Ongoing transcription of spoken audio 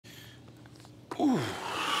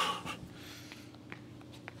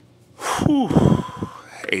Whew.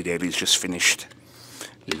 Hey, Daddy's just finished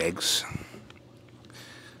legs.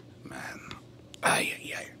 Man. Ay,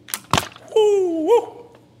 ay, ay. Ooh.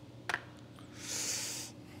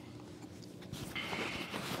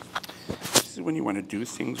 This is when you want to do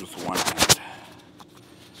things with one hand.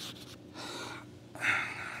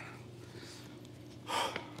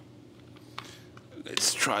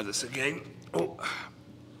 Let's try this again. Oh.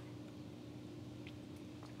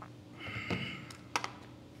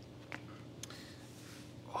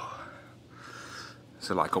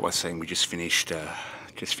 So like I was saying, we just finished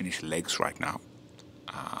legs right now.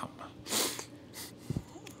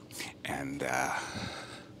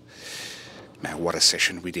 Man, what a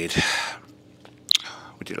session we did.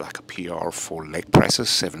 We did like a PR for leg presses,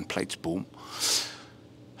 7 plates, boom.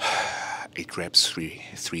 8 reps,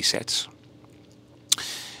 three sets.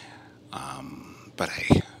 But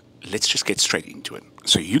hey, let's just get straight into it.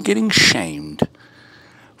 So you're getting shamed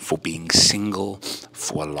for being single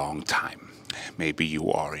for a long time. Maybe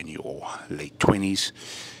you are in your late 20s,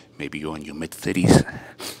 maybe you're in your mid 30s,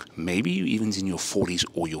 maybe you're even in your 40s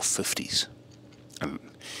or your 50s.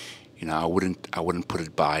 You know, I wouldn't put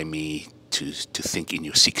it by me to think in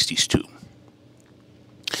your 60s too.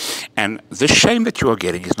 And the shame that you are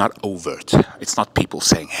getting is not overt. It's not people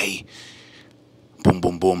saying, hey, boom,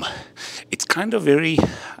 boom, boom. It's kind of very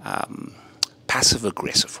passive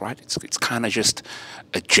aggressive, right? It's kind of just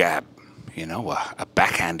a jab, you know, a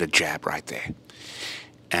backhanded jab right there.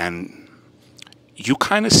 And you're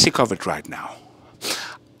kind of sick of it right now.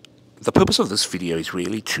 The purpose of this video is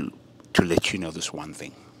really to let you know this one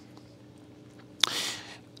thing.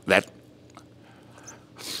 That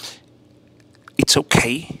it's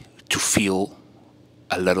okay to feel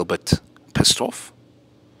a little bit pissed off.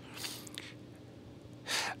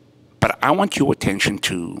 But I want your attention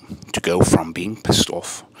to go from being pissed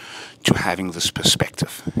off to having this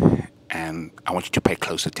perspective. And I want you to pay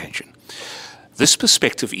close attention. This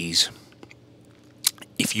perspective is,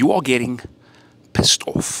 if you are getting pissed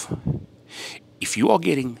off, if you are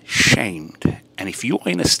getting shamed, and if you are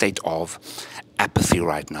in a state of apathy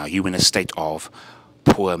right now, you're in a state of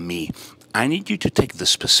poor me, I need you to take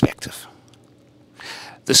this perspective.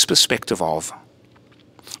 This perspective of,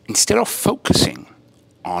 instead of focusing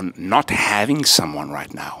on not having someone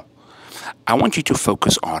right now, I want you to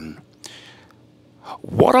focus on,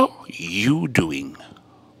 what are you doing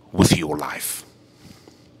with your life?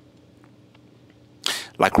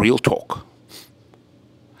 Like real talk.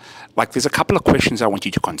 Like there's a couple of questions I want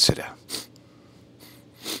you to consider.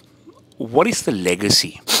 What is the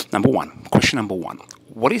legacy? Number one, question number one.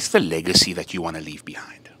 What is the legacy that you want to leave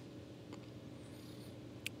behind?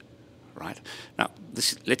 Right? Now,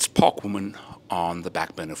 let's park woman on the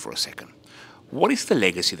back burner for a second. What is the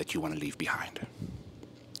legacy that you want to leave behind?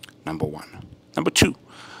 Number one. Number two,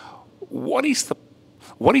 what is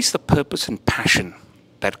the purpose and passion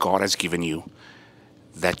that God has given you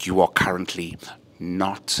that you are currently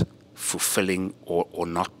not fulfilling or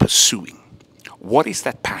not pursuing? What is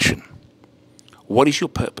that passion? What is your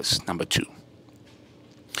purpose? Number two.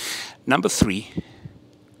 Number three,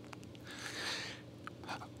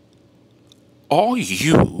 are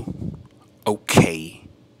you okay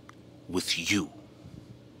with you?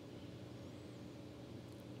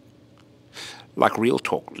 Like real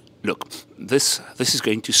talk. Look, this is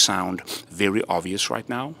going to sound very obvious right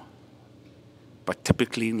now, but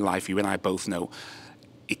typically in life, you and I both know,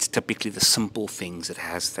 it's typically the simple things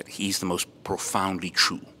that he's the most profoundly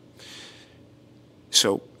true.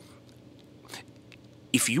 So,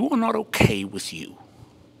 if you are not okay with you,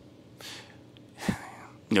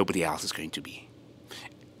 nobody else is going to be.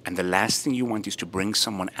 And the last thing you want is to bring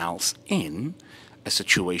someone else in a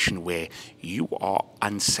situation where you are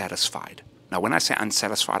unsatisfied. Now, when I say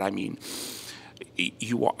unsatisfied, I mean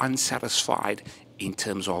you are unsatisfied in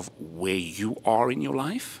terms of where you are in your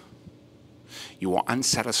life. You are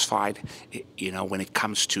unsatisfied, you know, when it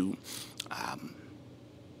comes to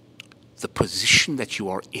the position that you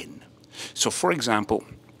are in. So, for example,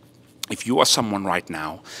 if you are someone right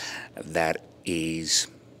now that is,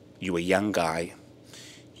 you're a young guy,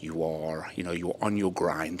 you're on your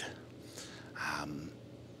grind.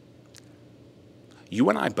 You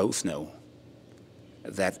and I both know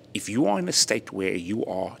that if you are in a state where you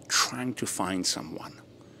are trying to find someone,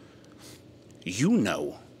 you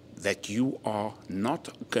know that you are not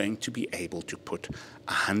going to be able to put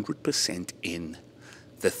 100% in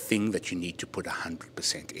the thing that you need to put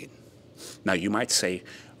 100% in. Now, you might say,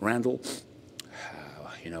 Randall,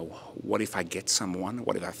 what if I get someone,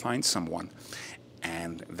 what if I find someone,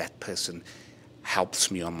 and that person helps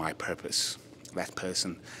me on my purpose? That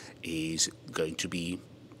person is going to be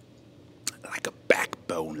like a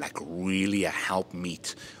backbone, like really a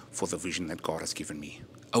helpmeet for the vision that God has given me.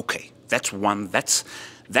 Okay, that's one. That's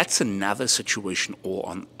another situation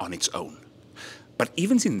all on its own. But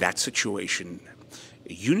even in that situation,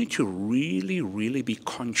 you need to really, really be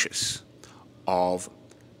conscious of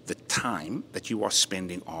the time that you are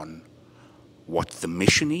spending on what the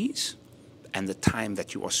mission is and the time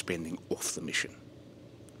that you are spending off the mission.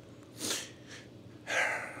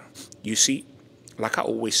 You see, like I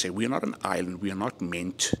always say, we are not an island. We are not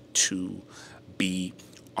meant to be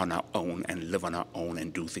on our own and live on our own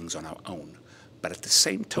and do things on our own. But at the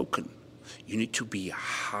same token, you need to be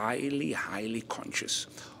highly, highly conscious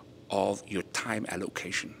of your time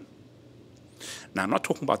allocation. Now, I'm not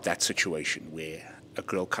talking about that situation where a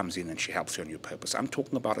girl comes in and she helps you on your purpose. I'm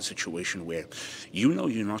talking about a situation where you know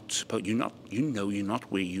you're not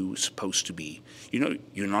where you're supposed to be. You know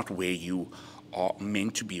you're not where you are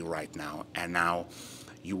meant to be right now, and now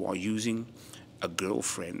you are using a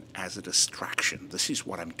girlfriend as a distraction. This is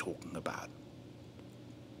what I'm talking about.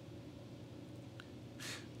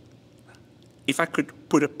 If I could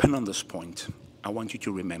put a pin on this point, I want you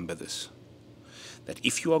to remember this, that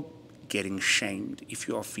if you are getting shamed, if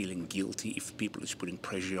you are feeling guilty, if people is putting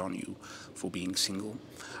pressure on you for being single,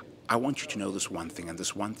 I want you to know this one thing, and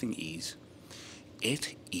this one thing is,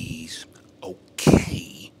 it is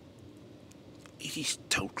okay. It is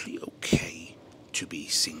totally okay to be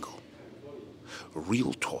single.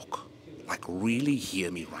 Real talk, like really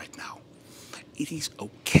hear me right now. It is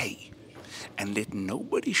okay, and let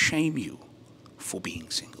nobody shame you for being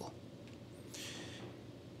single.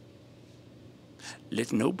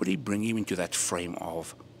 Let nobody bring you into that frame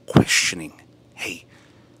of questioning, hey,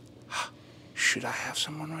 should I have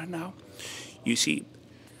someone right now? You see,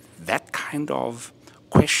 that kind of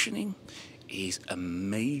questioning is a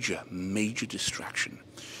major, major distraction.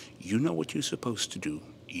 You know what you're supposed to do.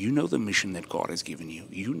 You know the mission that God has given you.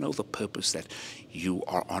 You know the purpose that you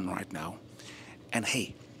are on right now. And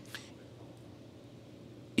hey,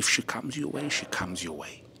 if she comes your way, she comes your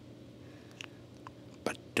way.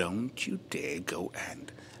 But don't you dare go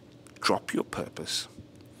and drop your purpose,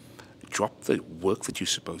 drop the work that you're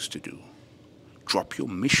supposed to do, drop your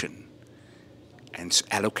mission, and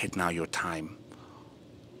allocate now your time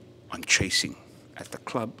on chasing at the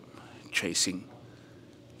club, chasing,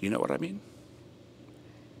 you know what I mean?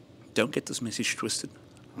 Don't get this message twisted.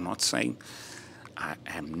 I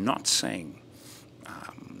am not saying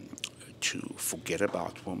to forget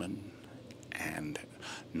about women and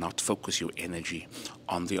not focus your energy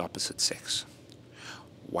on the opposite sex.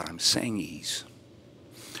 What I'm saying is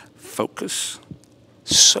focus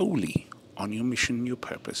solely on your mission and your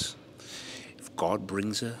purpose. If God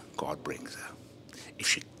brings her, God brings her. If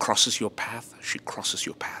she crosses your path, she crosses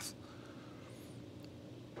your path.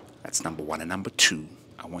 That's number one. And number two,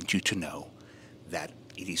 I want you to know that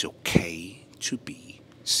it is okay to be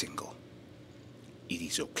single. It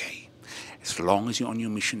is okay. As long as you're on your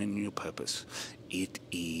mission and your purpose, it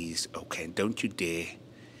is okay. Don't you dare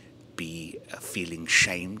be feeling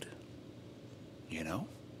shamed, you know?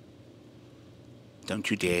 Don't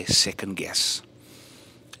you dare second guess.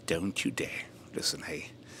 Don't you dare. Listen, hey,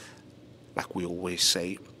 like we always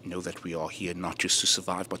say, know that we are here not just to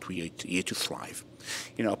survive, but we are here to thrive.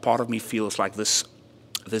 You know, a part of me feels like this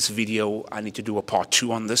video, I need to do a part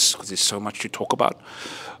 2 on this because there's so much to talk about.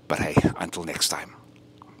 But hey, until next time,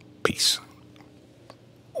 peace.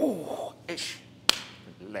 Oh, ish.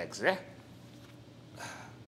 Legs, eh?